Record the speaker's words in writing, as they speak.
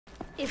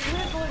If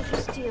we're going to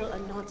steal a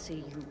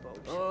Nazi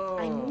U-boat,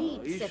 I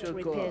need set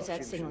repairs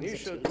at Singon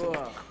City.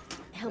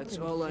 That's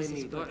all I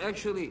need.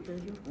 Actually,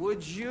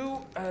 would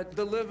you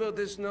deliver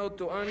this note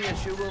to Anya?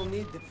 She will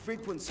need the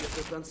frequency of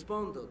the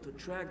transponder to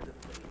track the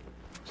thing.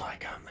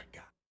 Like I'm the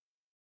guy.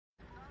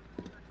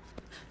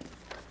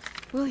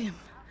 William.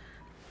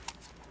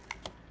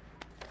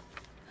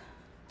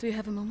 Do you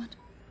have a moment?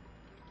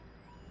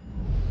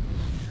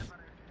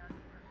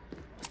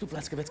 Hast du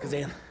Platzgewetz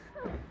gesehen?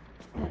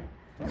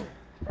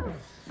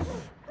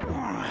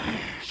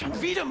 Schon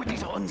wieder mit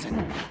dieser Unsinn.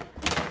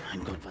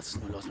 Mein Gott, was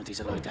ist nur los mit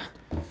diesen Leuten?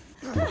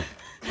 I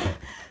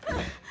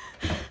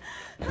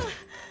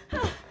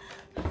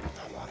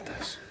want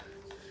this.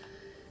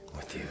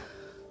 With you.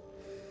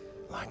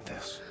 Like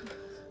this.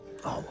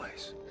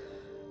 Always.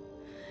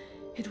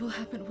 It will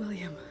happen,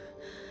 William.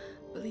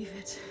 Believe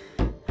it.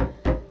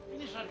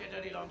 Finish not get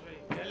dirty laundry.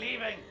 We're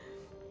leaving.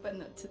 But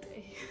not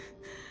today.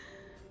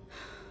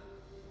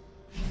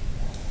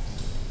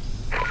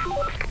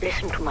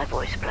 Listen to my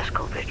voice,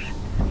 Blazkowicz.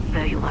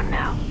 Where you are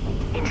now,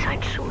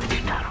 inside sewage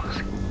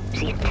tunnels,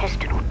 the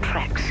intestinal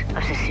tracts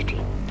of the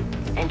city,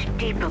 and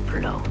deeper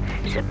below,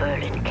 the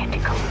Berlin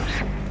catacombs,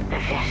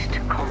 the West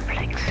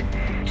complex,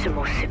 the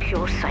most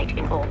secure site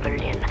in all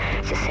Berlin,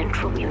 the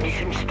central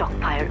munition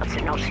stockpile of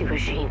the Nazi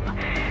regime.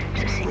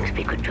 The things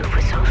we could do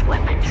with those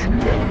weapons.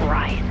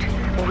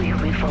 Riot. We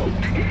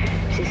revolt.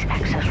 This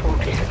access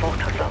route is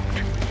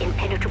waterlogged,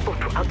 impenetrable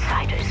to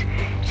outsiders.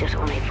 There's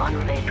only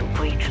one way to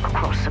breach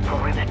across the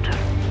perimeter.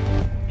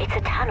 It's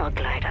a tunnel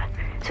glider.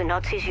 The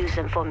Nazis use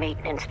them for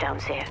maintenance down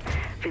there.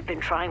 We've been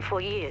trying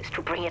for years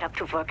to bring it up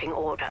to working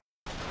order.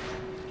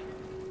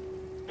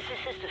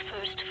 This is the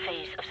first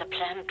phase of the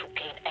plan to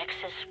gain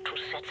access to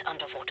Set's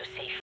underwater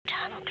safe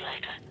tunnel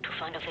glider to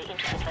find a way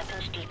into the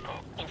weapons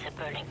depot in the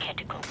Berlin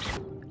catacombs.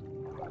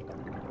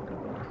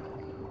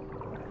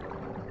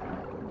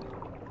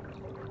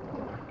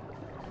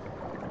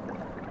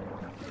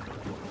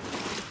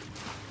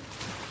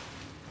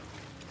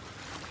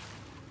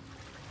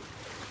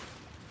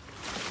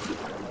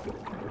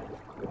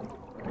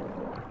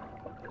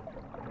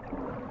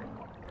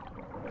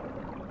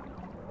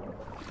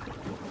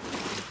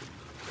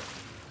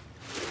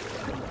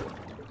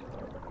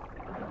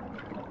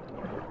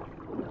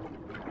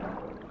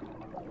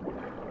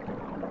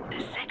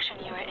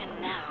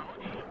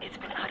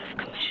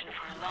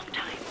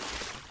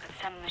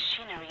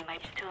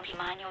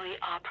 Manually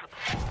operable.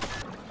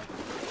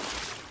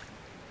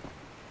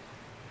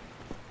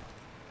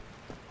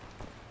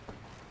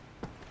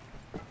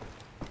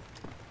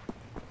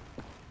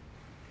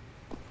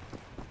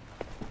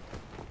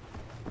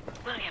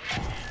 William,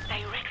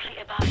 directly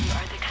above you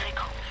are the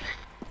catacombs.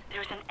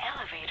 There's an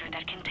elevator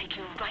that can take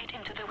you right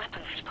into the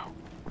weapons depot.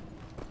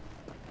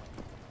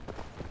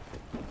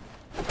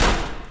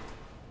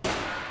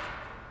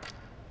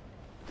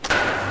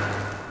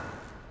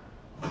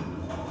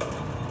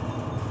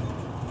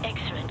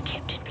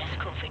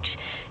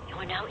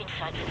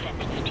 Inside the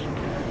weapons depot.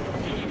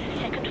 This is the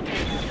second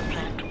phase of the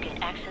plan to gain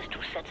access to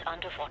Set's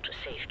underwater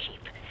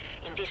safekeep.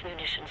 In these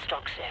munition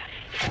stocks there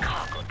is a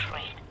cargo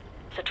train.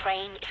 The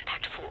train is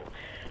packed full.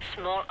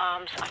 Small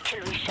arms,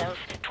 artillery shells,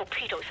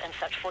 torpedoes and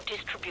such for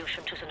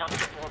distribution to the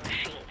Nazi war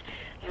machine.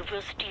 You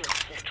will steal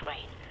this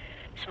train.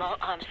 Small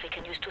arms we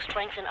can use to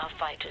strengthen our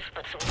fighters,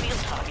 but the real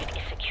target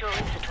is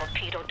securing the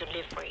torpedo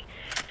delivery.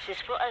 This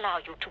will allow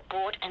you to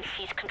board and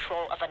seize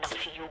control of a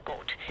Nazi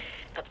U-boat.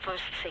 But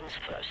first things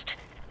first.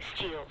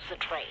 Steal the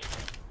train.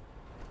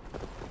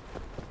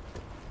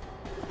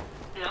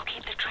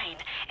 Locate the train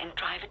and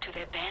drive it to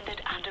the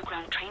abandoned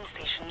underground train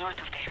station north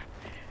of there.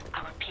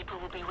 Our people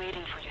will be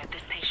waiting for you at the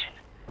station.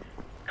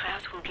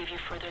 Klaus will give you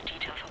further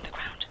details on the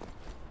ground.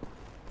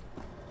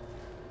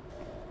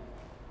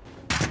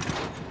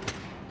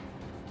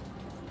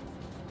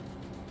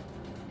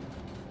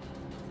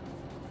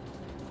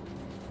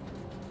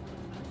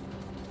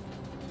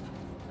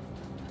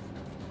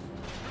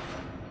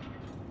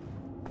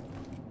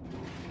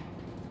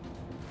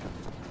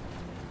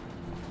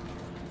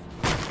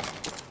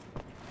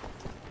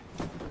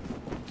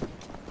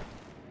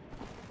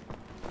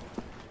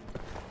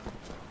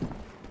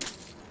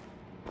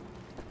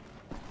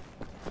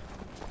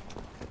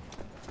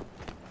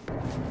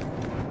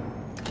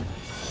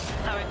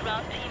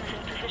 Ground teams in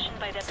position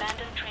by the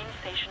abandoned train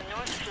station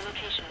north of your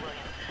location,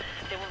 William.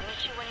 They will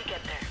meet you when you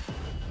get there.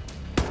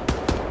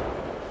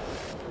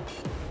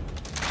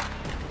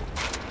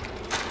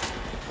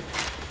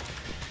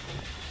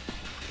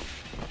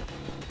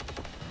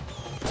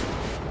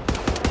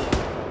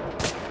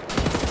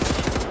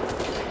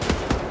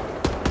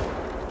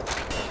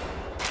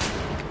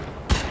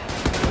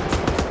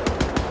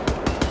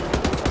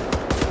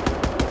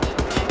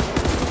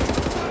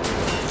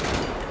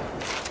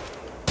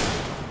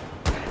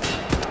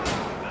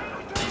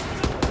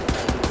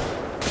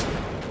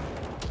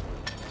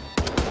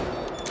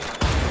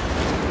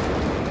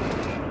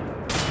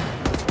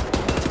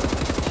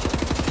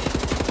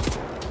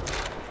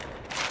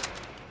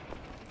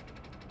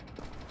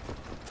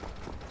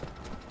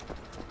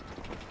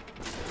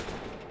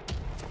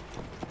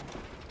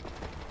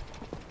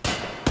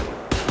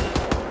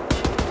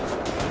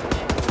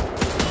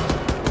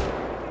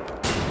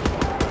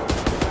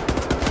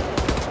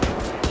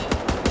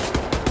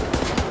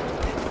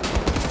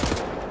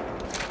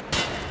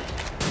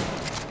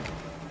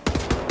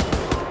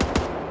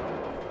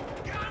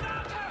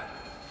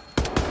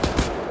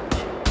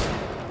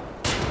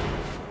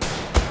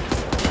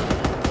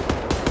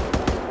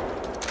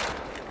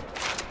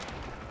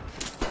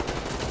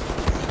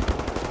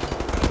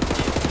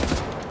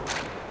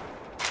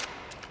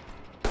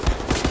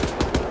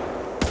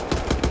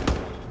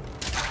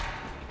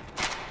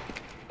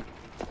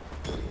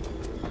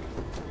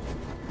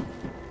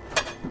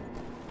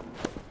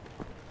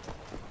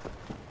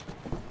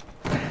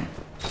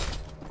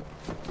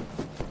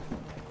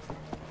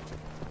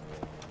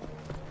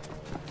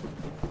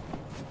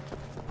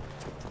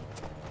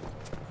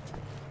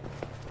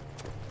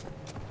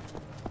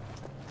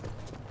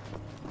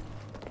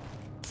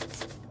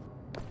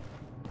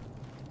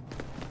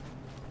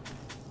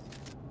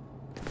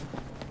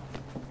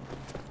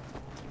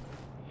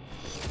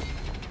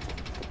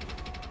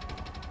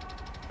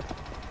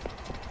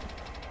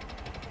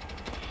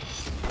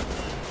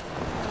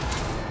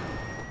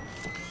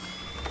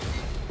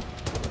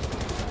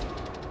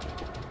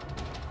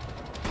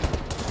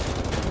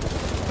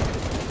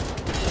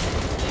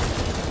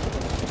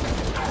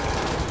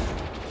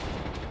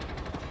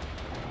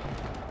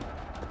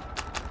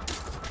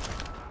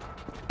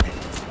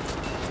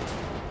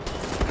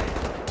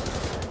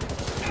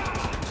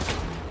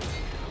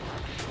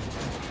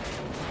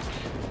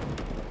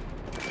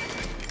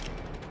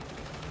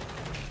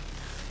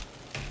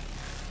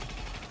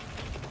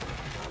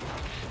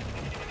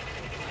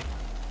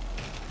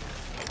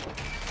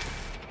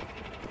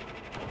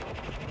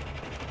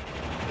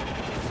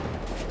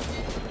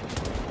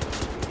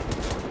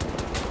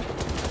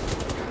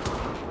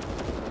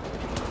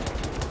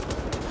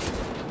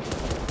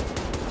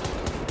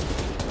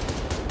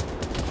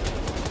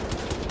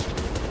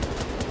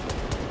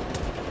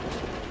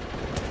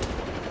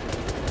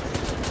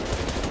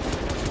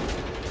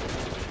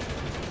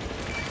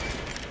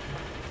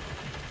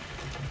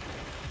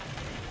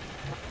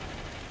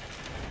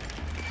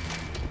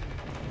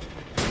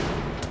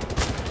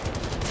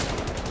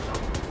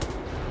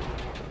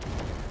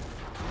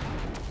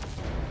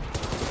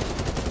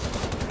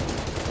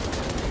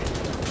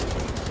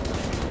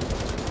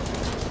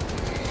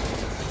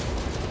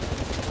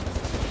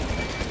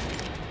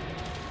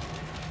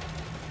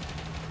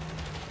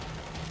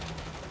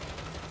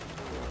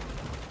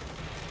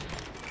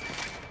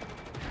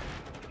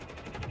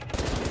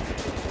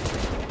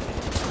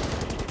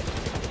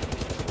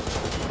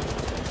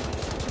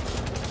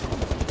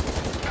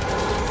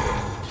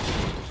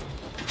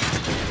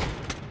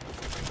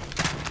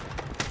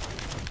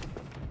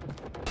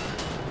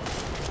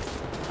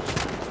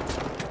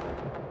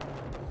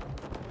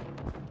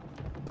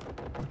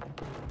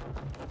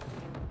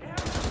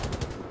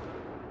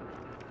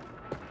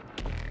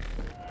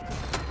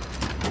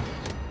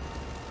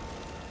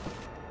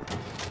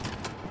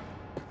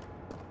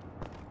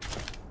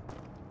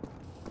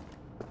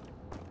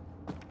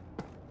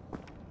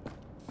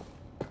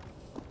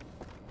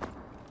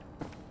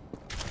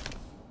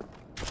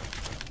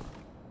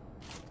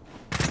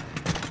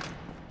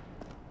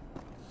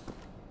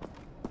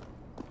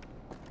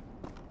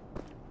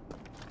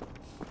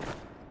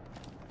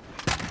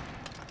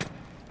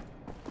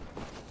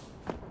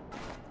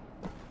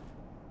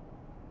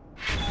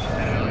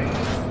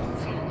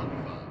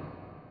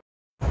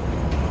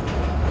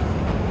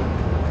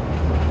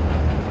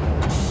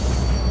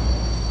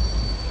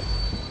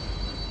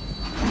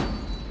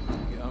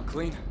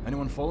 clean?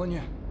 Anyone following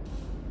you?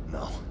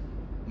 No.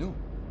 No.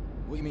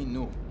 What do you mean,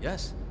 no?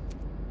 Yes?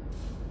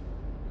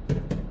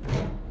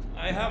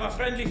 I have a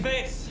friendly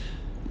face.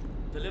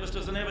 Delivers to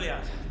the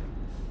Nebeljagd.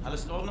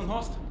 Alles in Ordnung,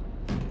 Horst?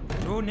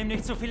 Du, nimm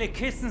nicht so viele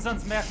Kisten,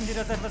 sonst merken die,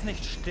 dass etwas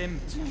nicht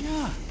stimmt.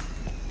 Ja.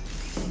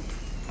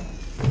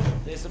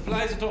 They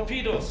supply the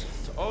torpedoes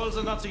to all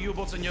the Nazi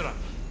U-boats in Europe.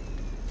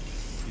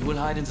 You will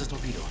hide in the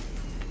torpedo.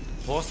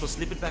 Horst will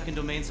slip it back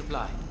into main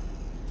supply.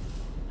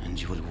 And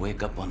you will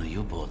wake up on a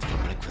U-boat for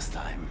breakfast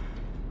time.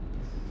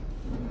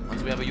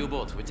 Once we have a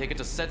U-boat, we take it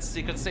to Set's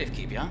secret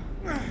safekeep, yeah?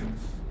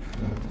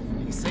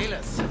 You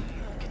sailors,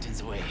 get in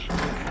the way.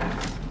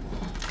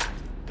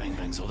 Bang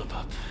bang soda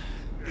pop.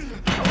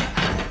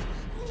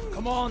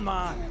 Come on,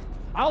 man.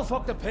 I'll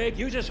fuck the pig,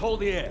 you just hold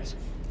the ears.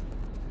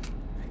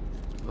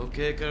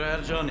 Okay,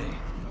 Carrera Johnny.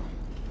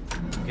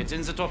 Get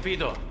in the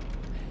torpedo.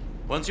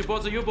 Once you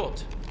board the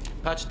U-boat,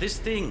 patch this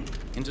thing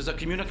into the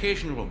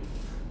communication room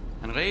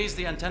and raise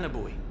the antenna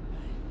buoy.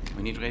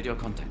 We need radio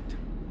contact.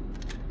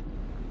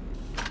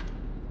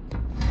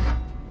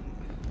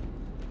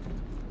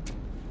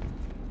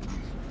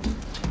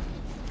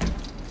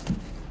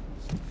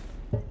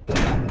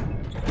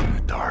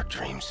 The dark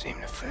dreams seem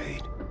to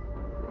fade.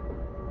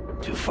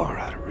 Too far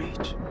out of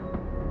reach.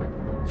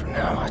 For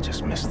now, I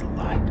just miss the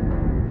light.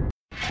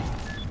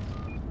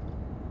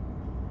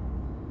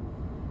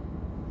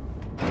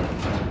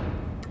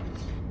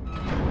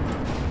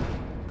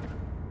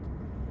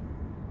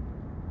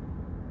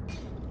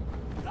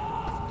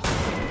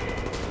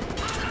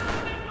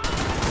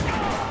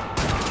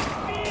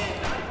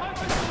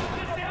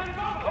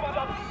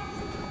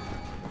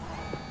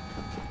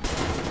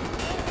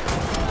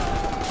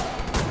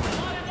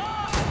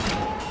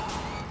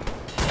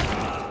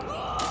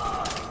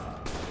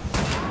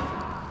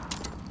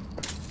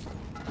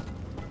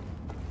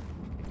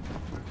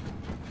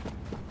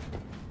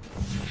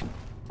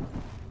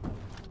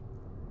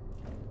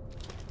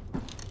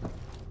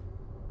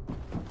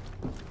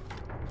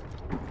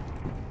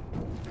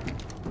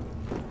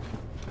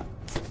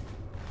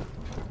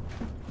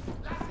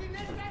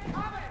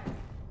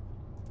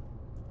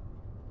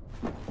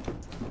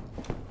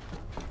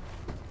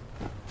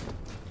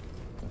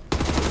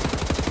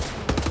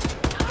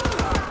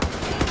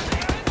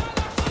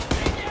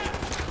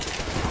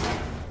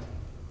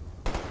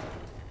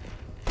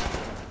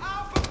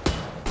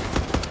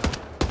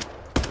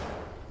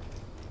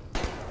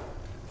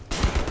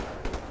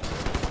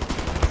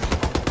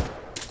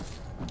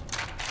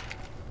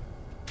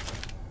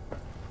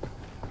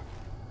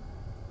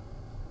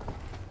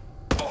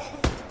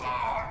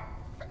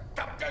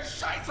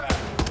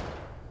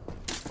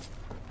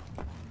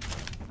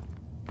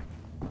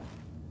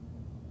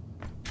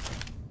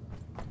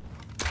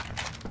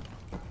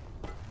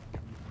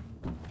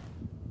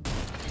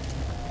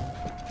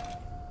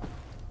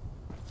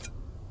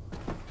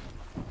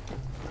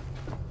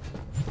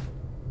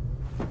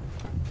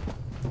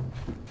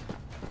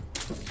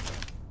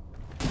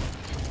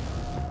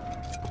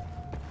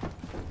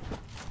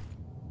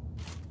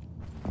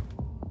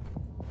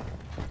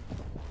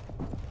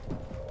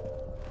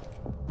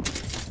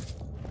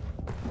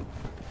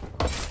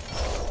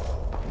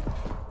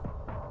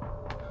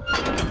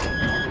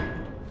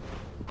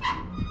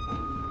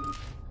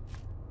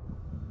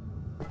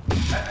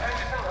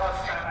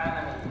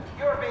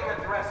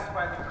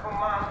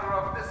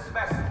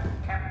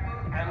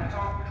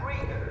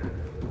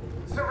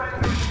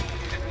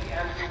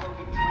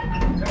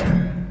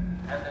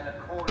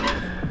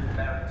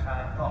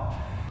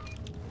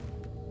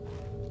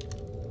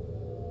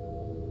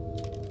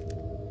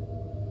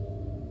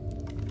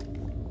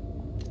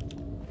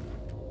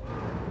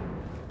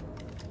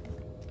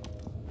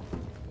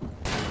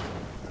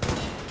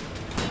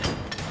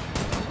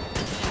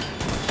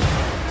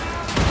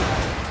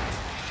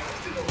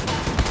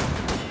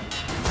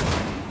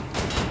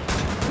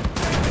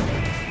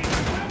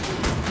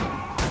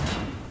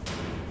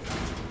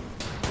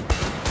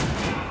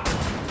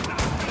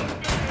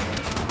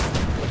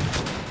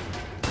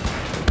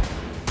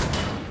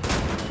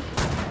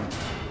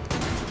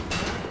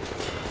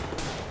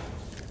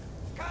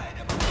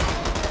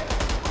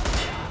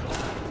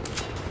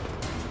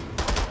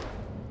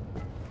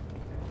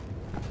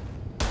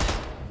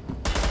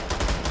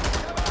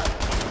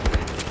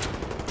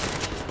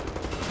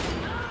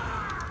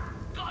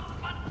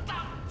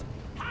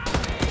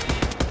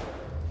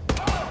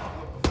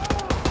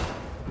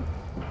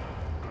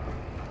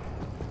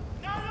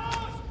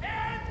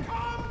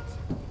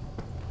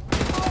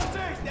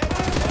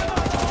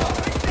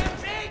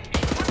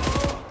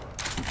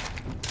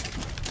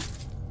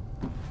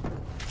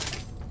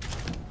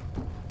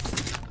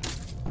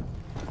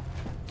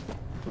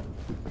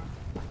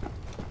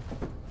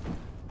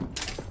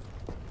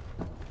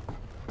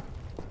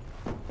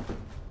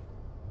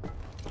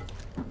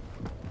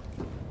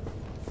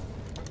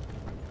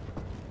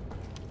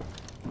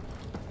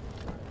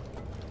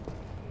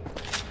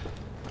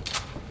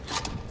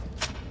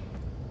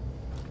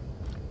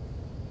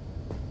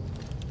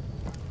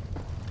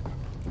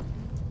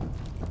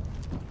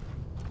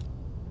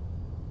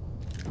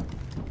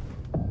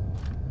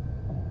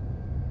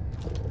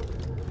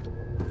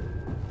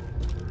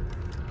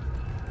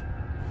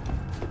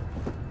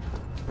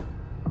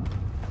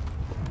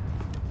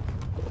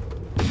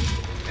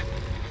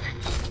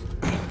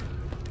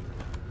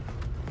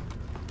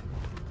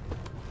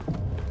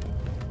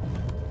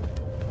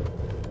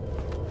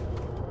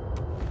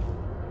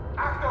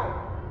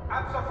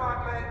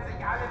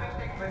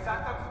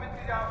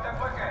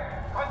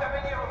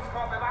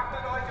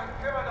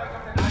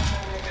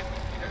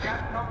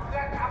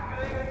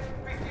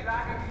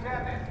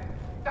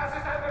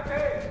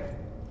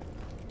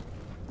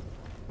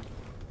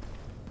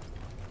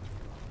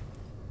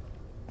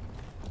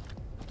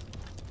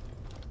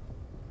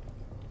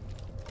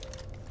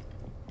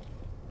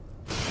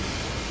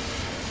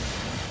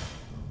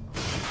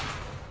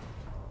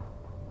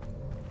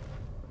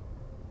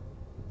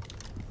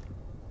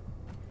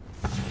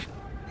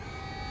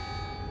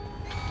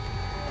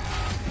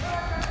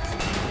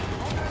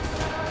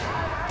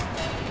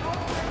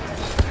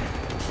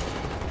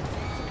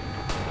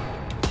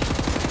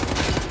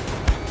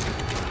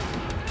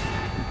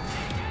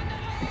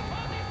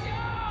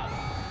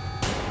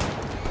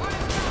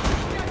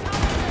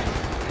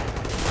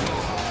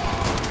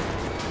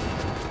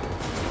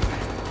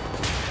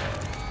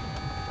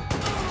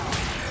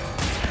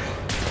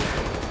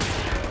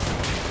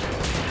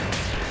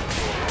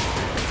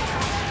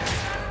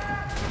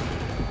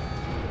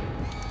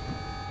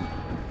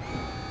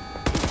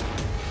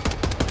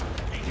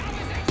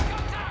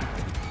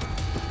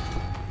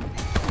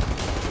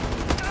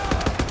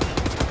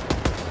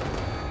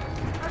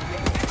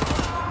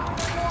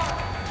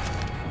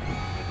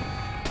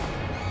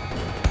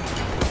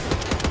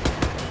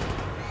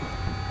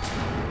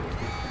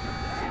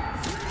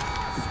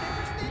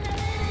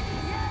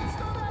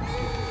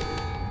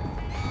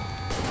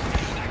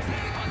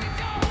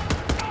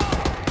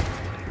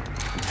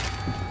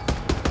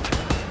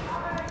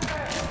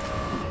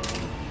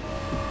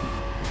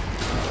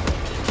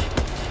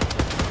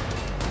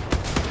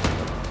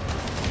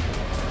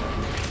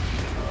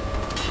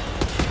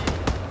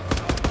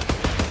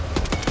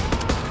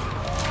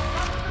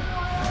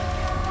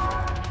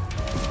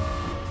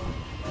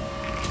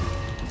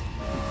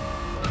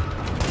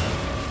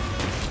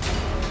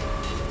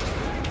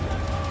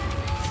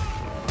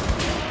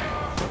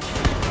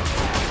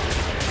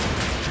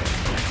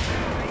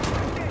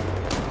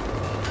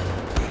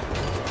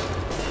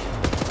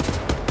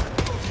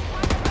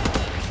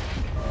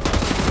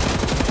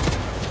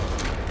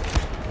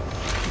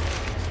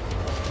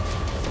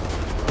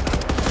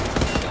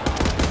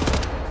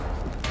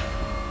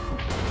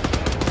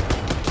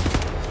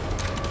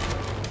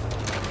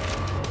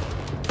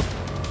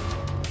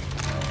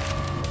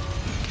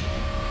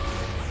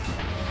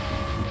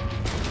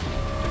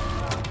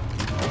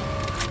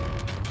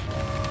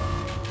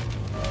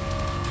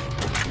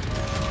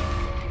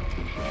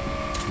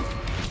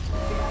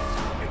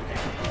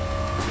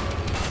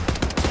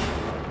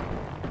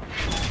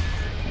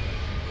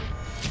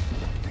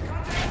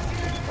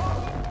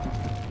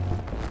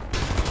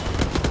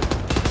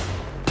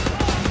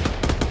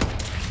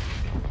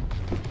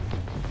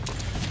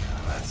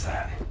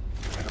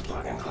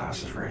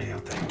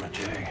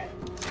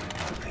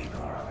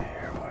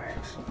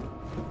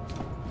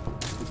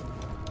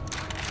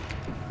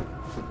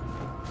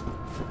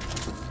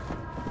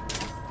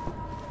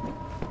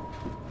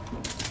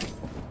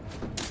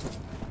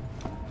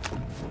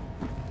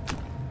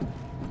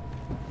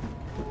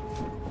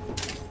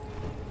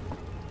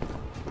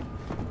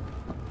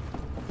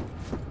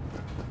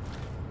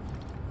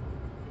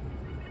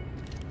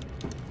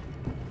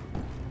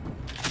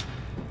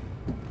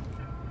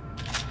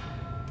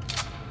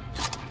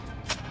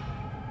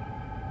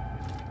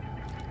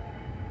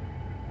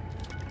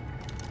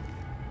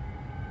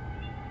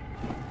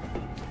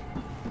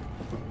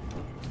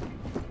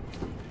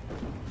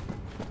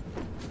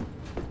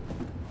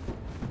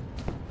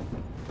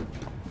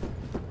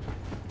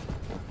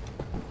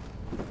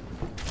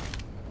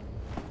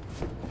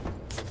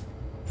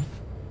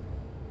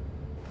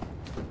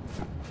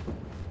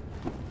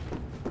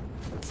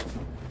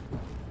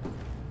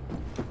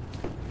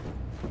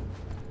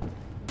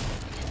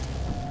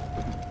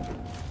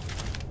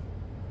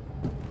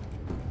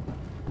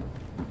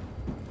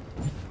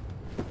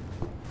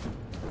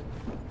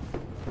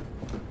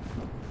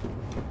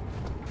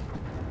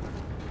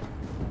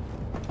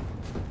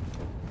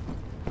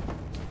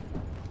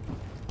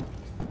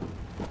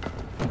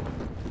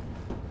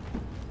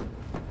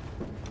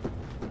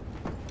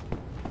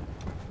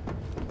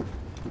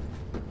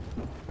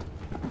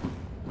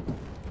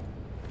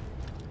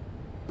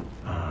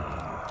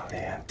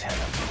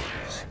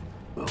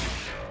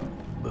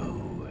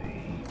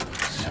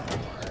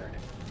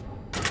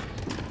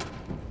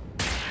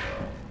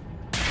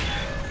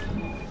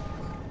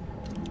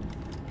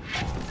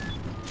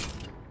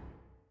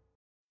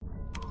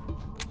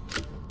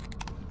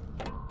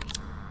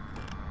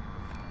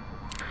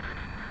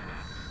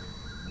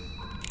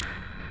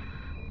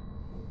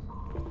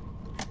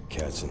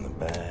 Cat's in the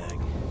bag.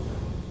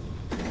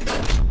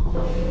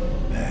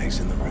 Bag's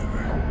in the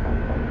river.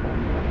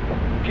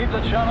 Keep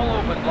the channel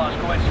open,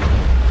 Blazkowicz.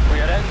 We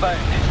are inbound.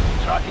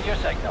 Tracking your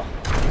signal.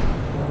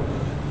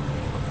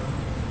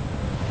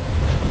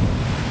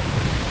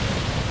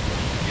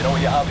 You know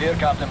what you have here,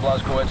 Captain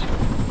Blazkowicz?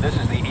 This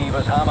is the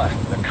Eva's Hammer,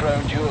 the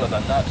crown jewel of the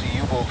Nazi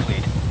U-boat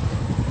fleet.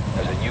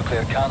 There's a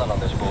nuclear cannon on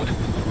this boat.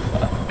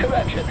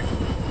 Correction.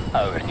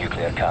 Our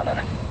nuclear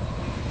cannon.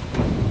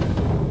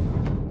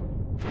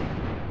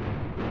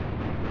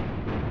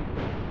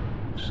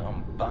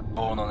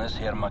 Backbone on this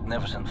here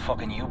magnificent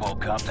fucking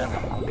U-boat, Captain.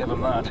 I'll give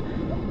him that.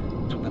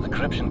 Took the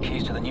decryption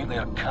keys to the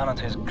nuclear cannon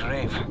to his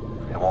grave.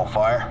 It won't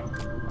fire?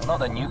 Well, not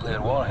the nuclear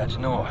warheads,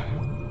 no.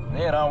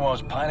 There I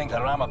was, pining to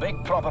ram a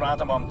big proper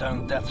atom bomb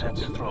down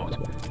Deathhead's throat.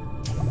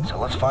 So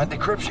let's find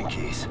decryption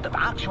keys. The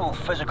actual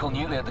physical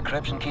nuclear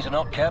decryption keys are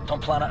not kept on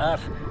planet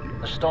Earth.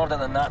 They're stored in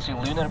the Nazi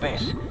lunar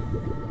base.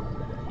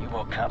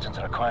 U-boat captains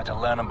are required to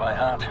learn them by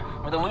heart.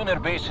 Well, the lunar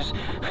base is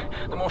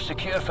the most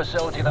secure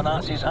facility the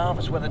Nazis have.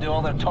 It's where they do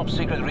all their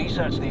top-secret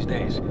research these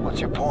days. What's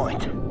your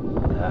point?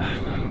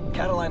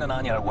 Caroline and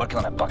Anya are working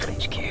on a bucket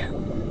HQ.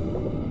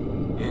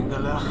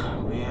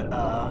 Engelach, we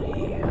are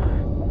here.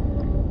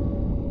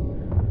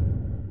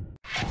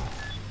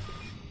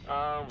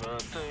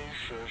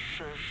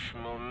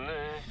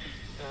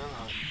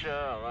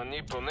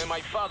 My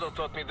father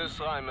taught me this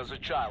rhyme as a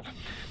child.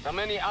 There are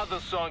many other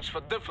songs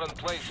for different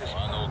places.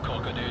 I know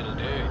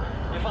cock-a-doodle-doo.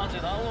 You fancy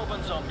that'll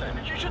open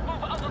something? You should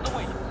move out of the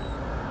way.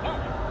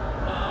 Move!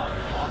 Oh,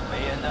 fuck me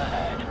in the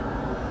head.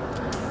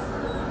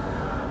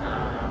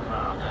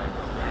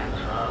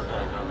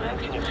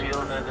 Can you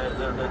feel the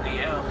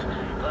earth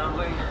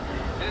trembling?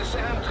 This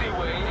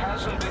entryway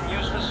hasn't been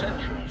used for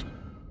centuries.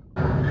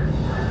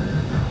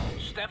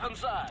 Step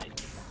inside.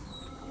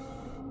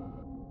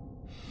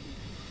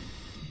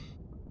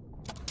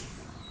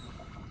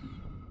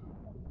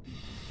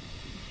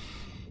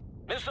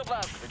 Mr.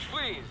 Blazkowicz,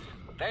 please,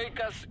 take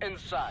us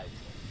inside.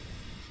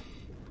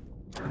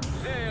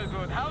 Very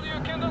good. How do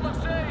you kindle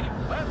say?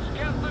 Let's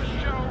get the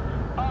show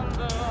on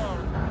the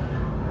road.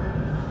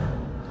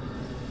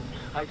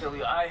 I tell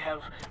you, I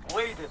have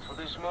waited for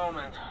this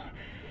moment.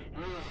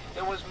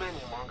 There was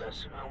many among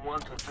us who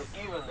wanted to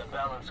even the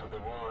balance of the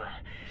war.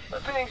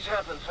 But things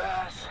happened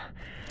fast.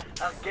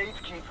 Our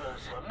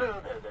gatekeepers were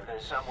murdered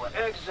and some were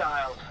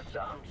exiled.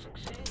 Some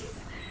succeeded.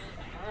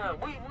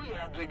 We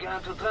had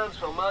begun to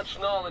transfer much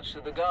knowledge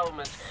to the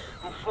governments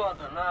who fought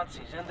the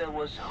Nazis, and there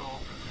was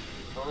hope.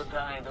 For a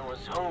time, there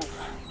was hope,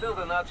 till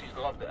the Nazis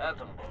dropped the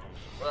atom bombs.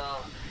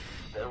 Well,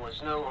 there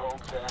was no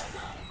hope then.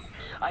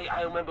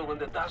 I remember when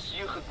the Das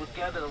Jugend would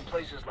gather in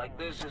places like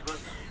this, it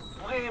was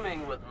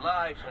brimming with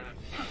life, and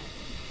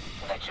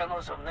the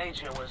channels of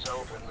nature was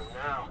open, and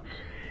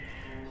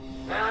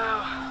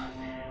now,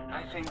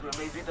 I think we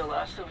may be the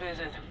last to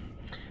visit.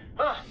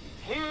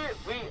 Here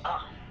we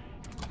are.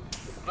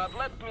 But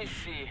let me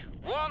see.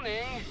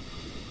 Warning!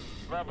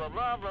 Blah, blah,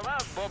 blah, blah, blah.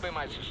 Bobby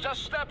Meisters,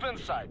 just step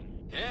inside.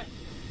 Yeah?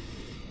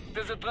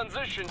 There's a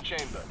transition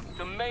chamber.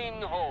 The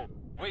main hall.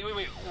 Wait.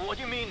 What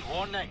do you mean,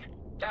 warning?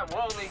 Yeah,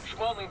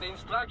 warning. The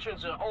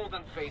instructions are old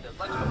and faded.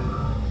 Let's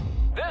go.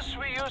 This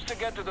we use to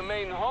get to the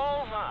main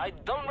hall. I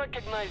don't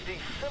recognize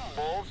these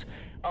symbols.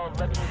 Oh,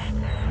 let me...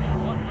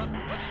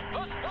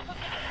 What?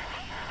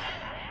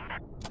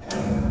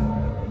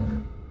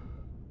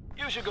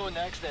 You should go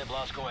next then,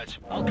 Blazkowicz.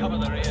 I'll cover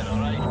the rear, all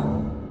right?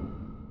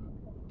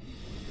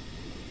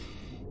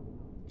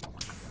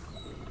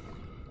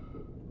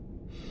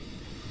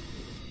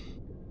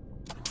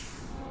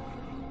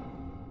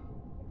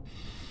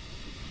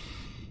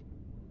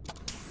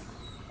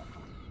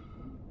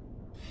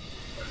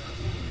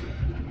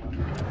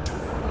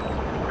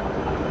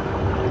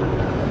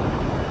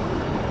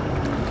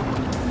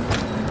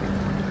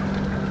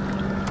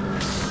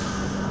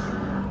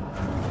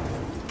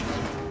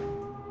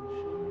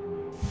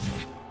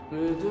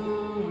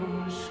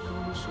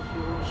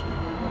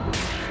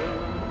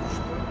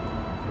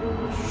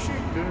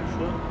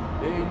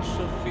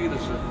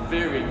 This is a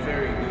very,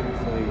 very new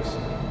place.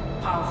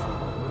 Powerful.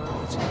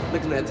 It's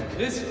magnetic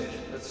research.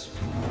 That's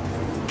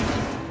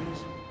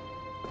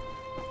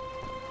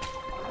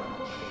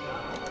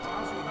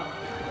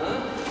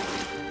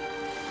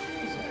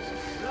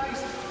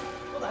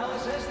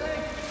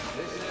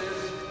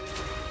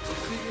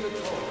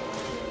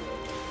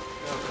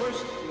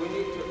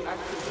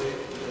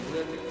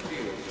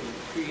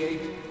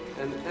create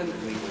an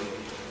entryway.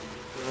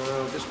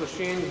 This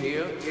machine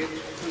here, it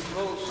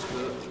controls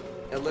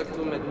the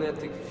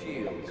electromagnetic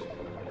field.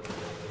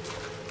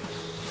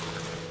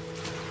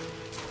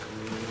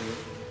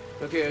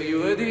 Okay, are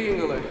you ready,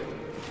 Ingele?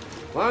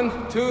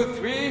 1, 2,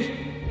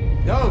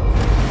 3, go!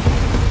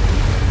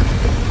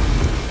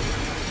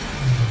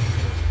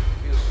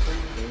 Feel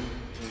something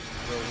is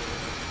broken.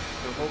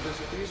 Can you hold this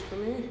piece for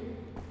me?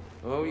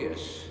 Oh,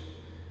 yes.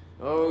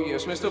 Oh,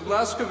 yes. Mr.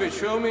 Blazkowicz,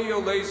 show me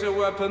your laser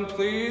weapon,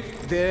 please.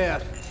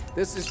 There.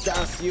 This is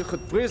das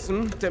Yichud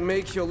prism to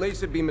make your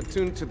laser beam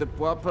attuned to the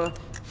proper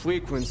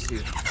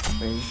frequency.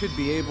 And you should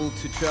be able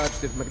to charge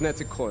the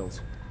magnetic coils.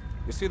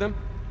 You see them?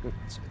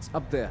 It's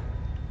up there.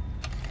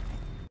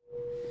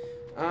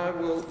 I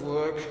will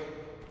work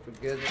to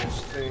get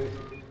this thing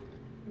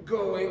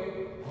going.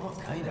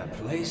 What kind of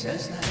place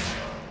is this?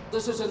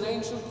 This is an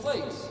ancient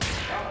place.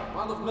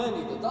 One of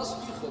many. The Das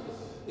Yichud.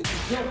 It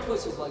built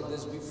places like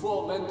this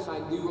before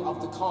mankind knew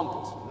of the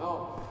compass, you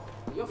know?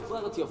 You have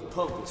clarity of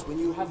purpose when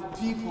you have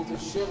people to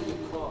share your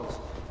cause.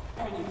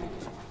 Anything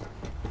is possible.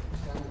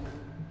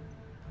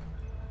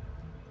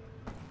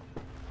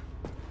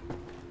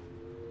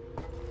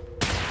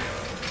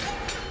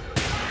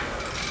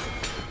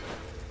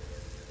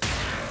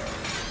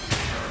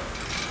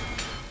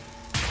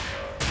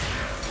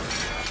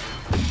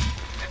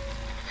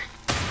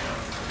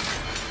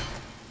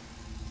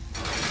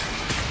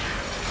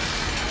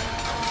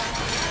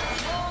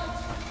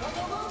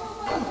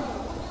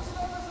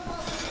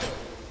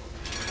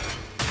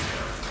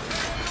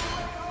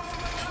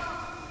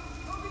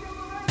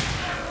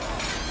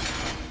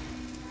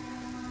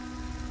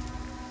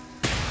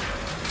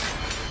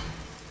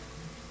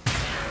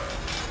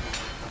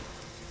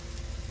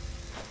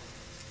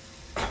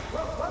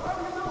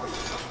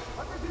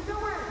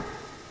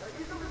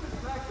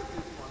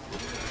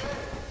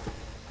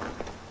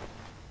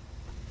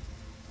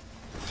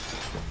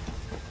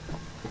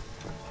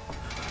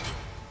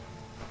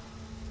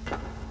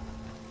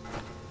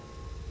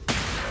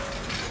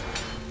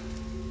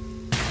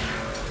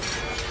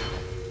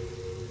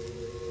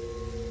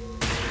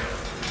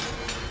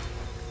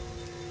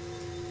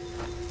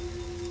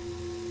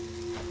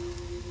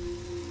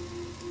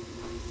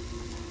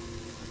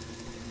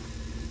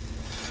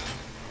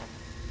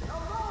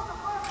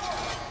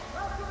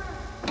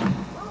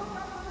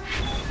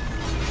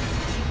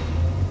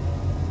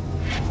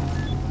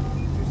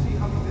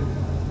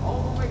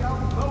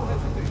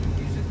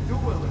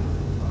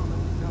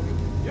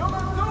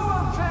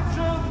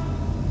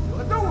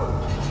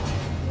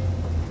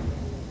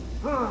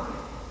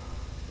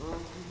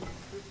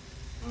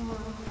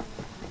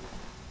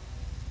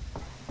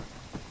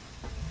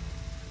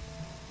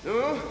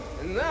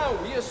 And now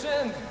we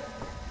ascend.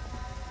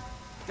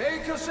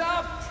 Take us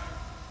up,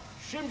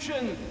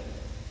 Shimshin.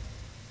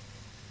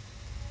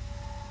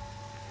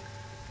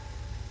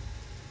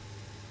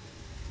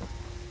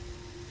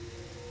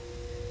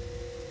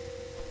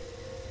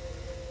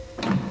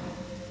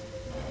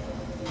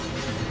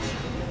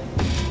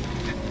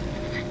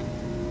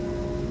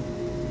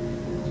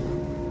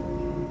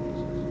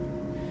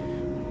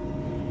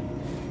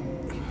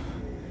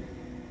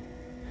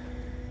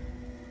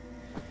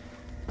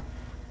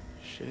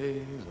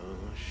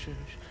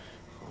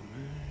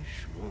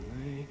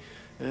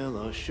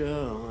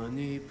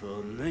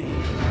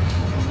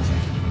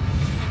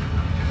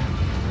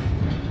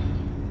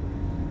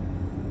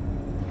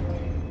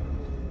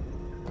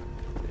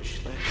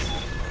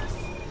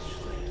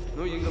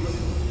 No, you go.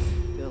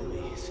 Tell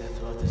me,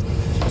 Sephiroth is not a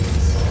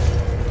chance.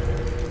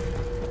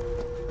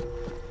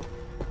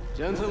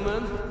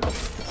 Gentlemen,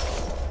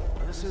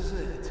 this is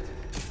it.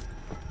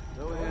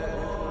 Go ahead.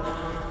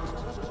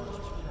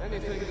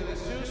 Anything that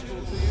is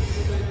useful to you,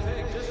 you may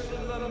take. Just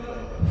remember.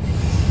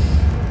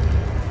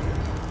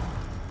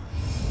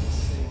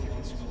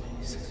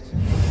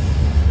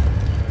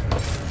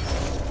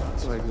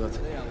 That's what I got.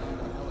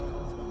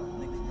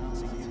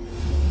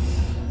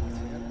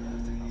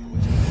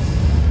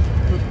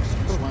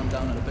 Swam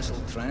down an abyssal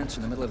trance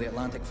in the middle of the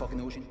Atlantic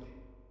fucking ocean.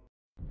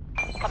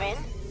 Come in.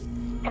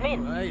 Come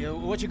in. Hey,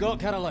 what you got,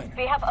 Caroline?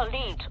 We have a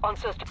lead on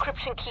those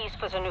decryption keys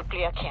for the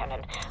nuclear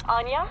cannon.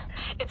 Anya?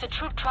 It's a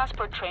troop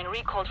transport train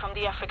recalled from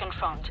the African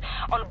front.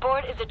 On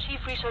board is the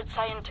chief research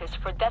scientist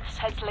for Death's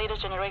Head's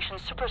latest generation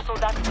super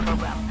soldaten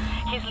program.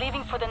 He's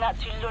leaving for the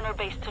Nazi lunar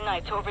base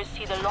tonight to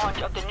oversee the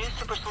launch of the new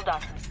super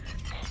soldaten.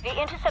 We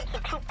intercept the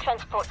troop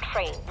transport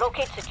train,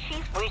 locate the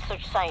chief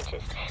research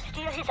scientist,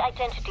 steal his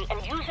identity,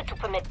 and use it to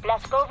permit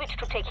Blazkowicz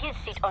to take his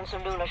seat on the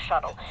lunar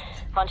shuttle.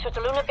 Once you're at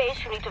the lunar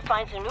base, you need to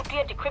find the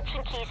nuclear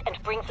decryption keys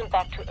and bring them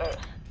back to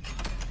Earth.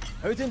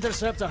 How to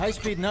intercept a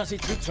high-speed Nazi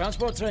troop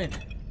transport train?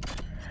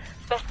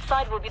 Best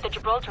side will be the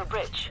Gibraltar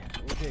Bridge.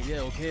 Okay, yeah,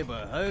 okay,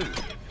 but how?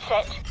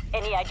 Set.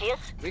 Any ideas?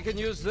 We can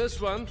use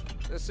this one.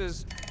 This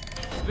is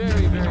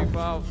very, very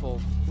powerful.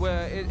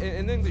 Where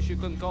in English you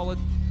can call it,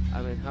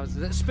 I mean, how's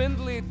it?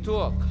 Spindly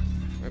torque.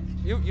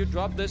 You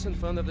drop this in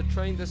front of the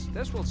train,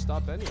 this will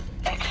stop anything.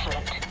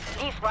 Excellent.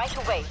 Leave right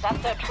away.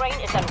 That their train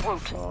is en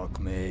route.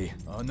 Fuck me.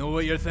 I know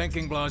what you're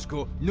thinking,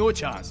 Blazko. No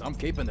chance. I'm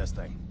keeping this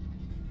thing.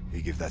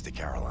 You give that to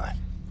Caroline.